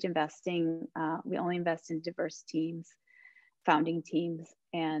stage investing. We only invest in diverse teams, founding teams,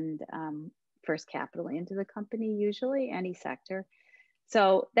 and first capital into the company, usually any sector.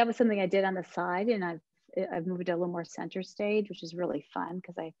 So that was something I did on the side, and I've moved to a little more center stage, which is really fun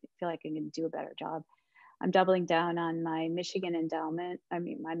because I feel like I'm going to do a better job. I'm doubling down on my Michigan endowment,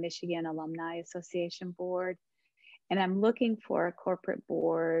 my Michigan Alumni Association board. And I'm looking for a corporate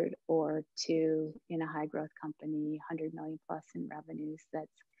board or two in a high growth company, 100 million plus in revenues,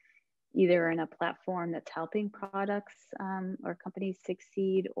 that's either in a platform that's helping products or companies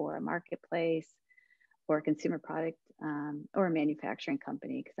succeed, or a marketplace, or a consumer product, or a manufacturing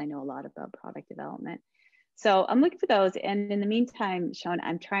company, because I know a lot about product development. So I'm looking for those. And in the meantime, Sean,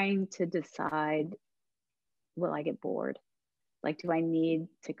 I'm trying to decide, will I get bored? Like, do I need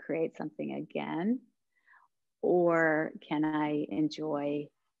to create something again? Or can I enjoy,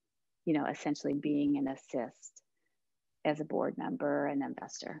 you know, essentially being an assist as a board member and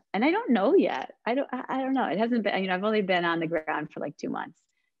investor? And I don't know yet. I don't know. It hasn't been, you know, I've only been on the ground for like 2 months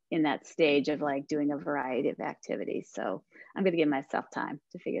in that stage of like doing a variety of activities. So I'm going to give myself time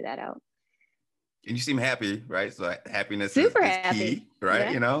to figure that out. And you seem happy, right? So happiness is key, right?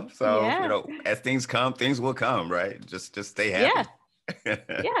 Yeah. You know, so you know, as things come, things will come, right? Just stay happy.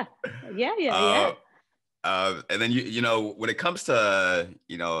 Yeah. And then you know, when it comes to,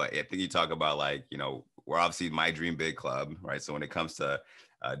 you know, I think you talk about like, you know, we're obviously my Dream Big Club, right? So when it comes to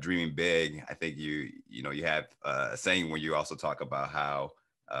dreaming big, I think you know, you have a saying where you also talk about how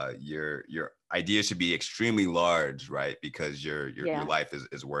your idea should be extremely large, right? Because your life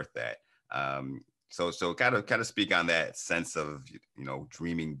is worth that. So kind of speak on that sense of, you know,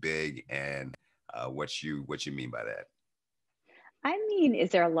 dreaming big and what you mean by that. I mean,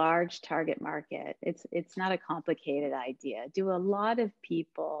 is there a large target market? It's not a complicated idea. Do a lot of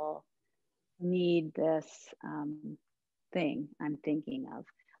people need this thing I'm thinking of?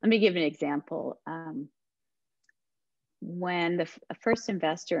 Let me give an example. When the first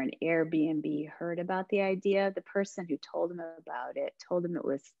investor in Airbnb heard about the idea, the person who told him about it told him it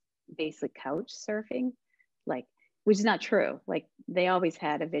was basically couch surfing, like, which is not true. Like, they always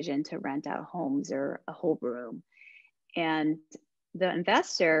had a vision to rent out homes or a whole room. And the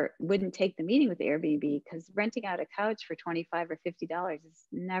investor wouldn't take the meeting with the Airbnb because renting out a couch for $25 or $50 is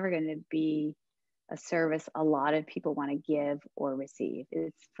never going to be a service a lot of people want to give or receive.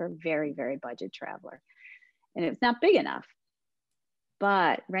 It's for very, very budget traveler. And it's not big enough.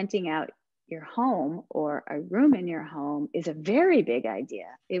 But renting out your home or a room in your home is a very big idea.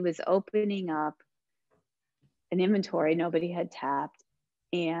 It was opening up an inventory nobody had tapped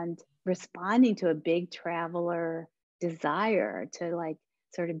and responding to a big traveler desire to like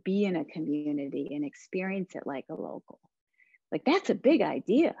sort of be in a community and experience it like a local. Like that's a big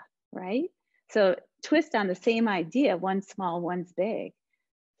idea, right? So twist on the same idea, one's small, one's big.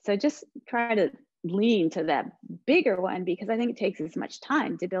 So just try to lean to that bigger one because I think it takes as much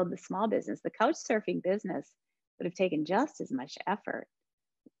time to build the small business. The couch surfing business would have taken just as much effort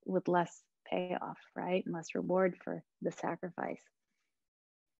with less payoff, right? And less reward for the sacrifice.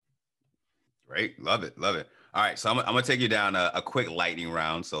 Great. Love it. Love it. All right. So I'm going to take you down a quick lightning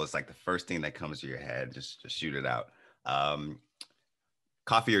round. So it's like the first thing that comes to your head. Just shoot it out.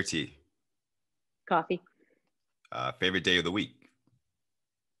 Coffee or tea? Coffee. Favorite day of the week?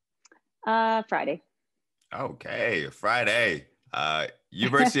 Friday. Okay. Friday.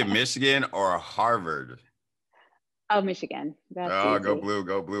 University of Michigan or Harvard? Oh, Michigan. That's oh, easy.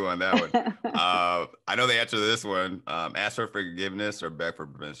 Go blue on that one. I know the answer to this one. Ask for forgiveness or beg for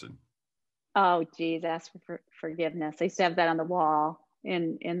permission? Oh, geez, ask for forgiveness. I used to have that on the wall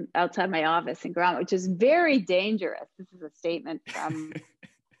in outside my office in Grommet, which is very dangerous. This is a statement from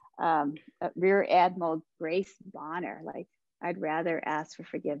Rear Admiral Grace Bonner. Like, I'd rather ask for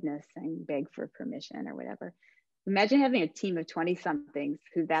forgiveness than beg for permission or whatever. Imagine having a team of 20-somethings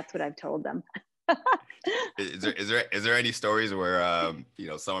who that's what I've told them. Is there any stories where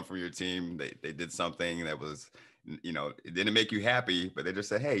someone from your team they did something that was it didn't make you happy, but they just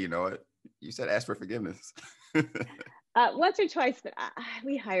said, hey, you know what, you said ask for forgiveness? Once or twice, but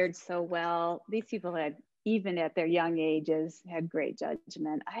we hired so well. These people had, even at their young ages, had great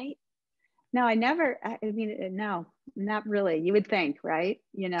judgment. No, not really. You would think, right?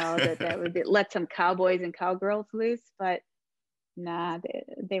 That would let some cowboys and cowgirls loose, but nah,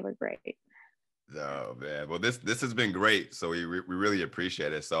 they were great. Oh man, well this has been great. So we really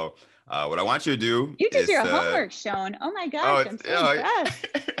appreciate it. So what I want you to do, you did your homework, Sean. Oh my gosh, I'm so impressed.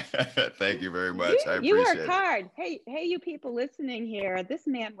 Thank you very much. I appreciate you work it. hard. Hey, you people listening here, this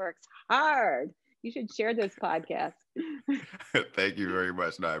man works hard. You should share this podcast. Thank you very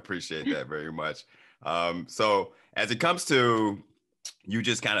much. No, I appreciate that very much. So as it comes to you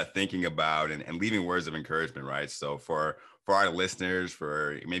just kind of thinking about and leaving words of encouragement, right? So for our listeners,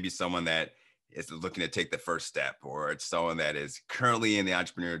 for maybe someone that is looking to take the first step, or it's someone that is currently in the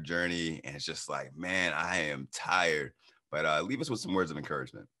entrepreneur journey and it's just like, man, I am tired, but leave us with some words of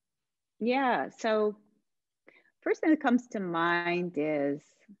encouragement. Yeah. So first thing that comes to mind is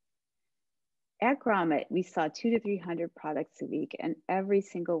at Grommet, we saw 200 to 300 products a week, and every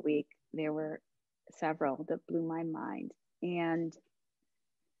single week there were several that blew my mind. And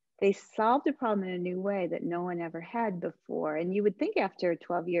they solved a problem in a new way that no one ever had before. And you would think after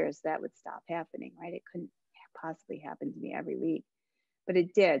 12 years that would stop happening, right? It couldn't possibly happen to me every week, but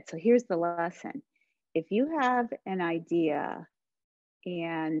it did. So here's the lesson. If you have an idea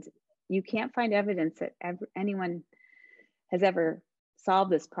and you can't find evidence that anyone has ever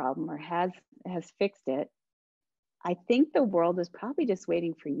solved this problem or has fixed it, I think the world is probably just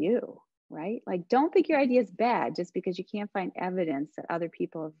waiting for you, right? Like, don't think your idea is bad just because you can't find evidence that other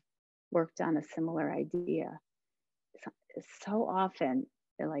people have worked on a similar idea. So often,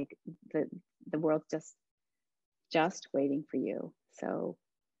 like the world's just waiting for you. So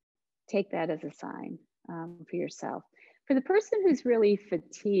take that as a sign for yourself. For the person who's really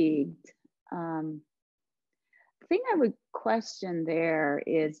fatigued, the thing I would question there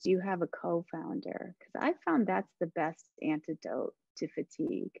is, do you have a co-founder? Because I found that's the best antidote to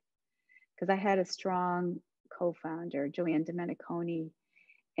fatigue. Because I had a strong co-founder, Joanne Domeniconi,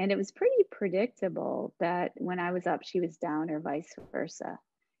 and it was pretty predictable that when I was up, she was down, or vice versa,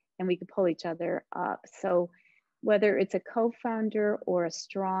 and we could pull each other up. So whether it's a co-founder or a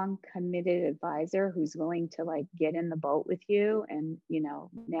strong, committed advisor who's willing to like get in the boat with you and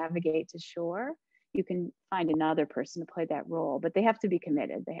navigate to shore, you can find another person to play that role. But they have to be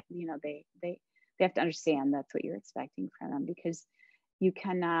committed. They have to understand that's what you're expecting from them, because you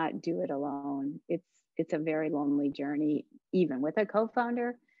cannot do it alone. It's a very lonely journey, even with a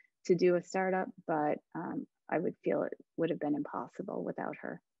co-founder, to do a startup, but I would feel it would have been impossible without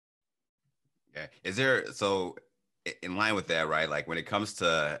her. Yeah. So in line with that, right? Like when it comes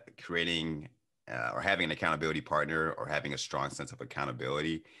to creating or having an accountability partner or having a strong sense of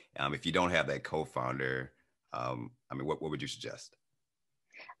accountability, if you don't have that co-founder, what would you suggest?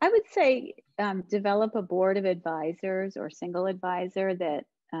 I would say develop a board of advisors or single advisor that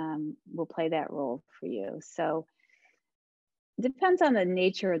will play that role for you. So depends on the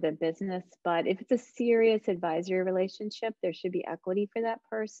nature of the business, but if it's a serious advisory relationship, there should be equity for that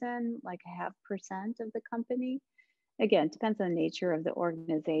person, like a half percent of the company. Again, it depends on the nature of the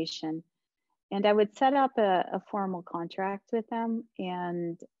organization. And I would set up a formal contract with them,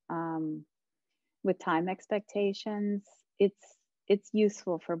 and with time expectations. It's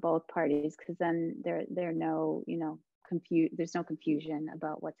useful for both parties because then there no, there's no confusion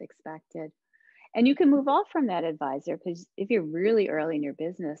about what's expected. And you can move off from that advisor because if you're really early in your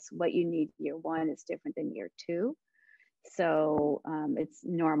business, what you need year one is different than year two. So it's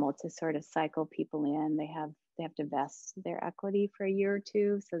normal to sort of cycle people in. They have to vest their equity for a year or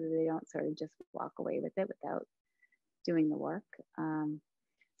two so that they don't sort of just walk away with it without doing the work.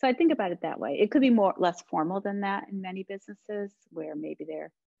 So I think about it that way. It could be less formal than that in many businesses where maybe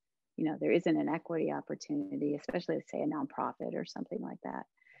there isn't an equity opportunity, especially say a nonprofit or something like that.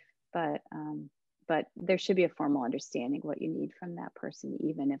 But there should be a formal understanding what you need from that person,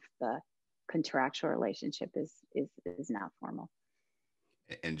 even if the contractual relationship is not formal.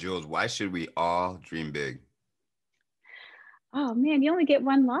 And Jules, why should we all dream big? Oh man, you only get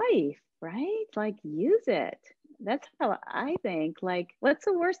one life, right? Like use it. That's how I think. Like, what's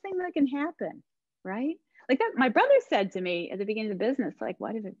the worst thing that can happen, right? Like that, my brother said to me at the beginning of the business, like,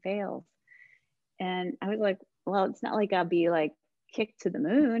 what if it fails? And I was like, well, it's not like I'll be like kicked to the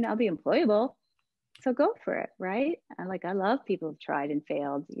moon. I'll be employable. So go for it, right? I love people who've tried and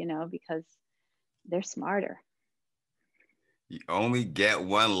failed, because they're smarter. You only get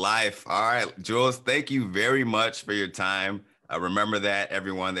one life. All right, Jules, thank you very much for your time. Remember that,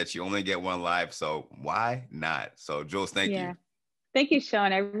 everyone, that you only get one life. So why not? So, Jules, thank you. Thank you,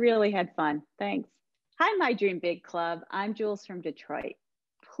 Sean. I really had fun. Thanks. Hi, My Dream Big Club. I'm Jules from Detroit.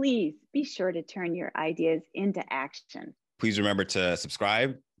 Please be sure to turn your ideas into action. Please remember to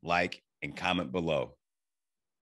subscribe, like, and comment below.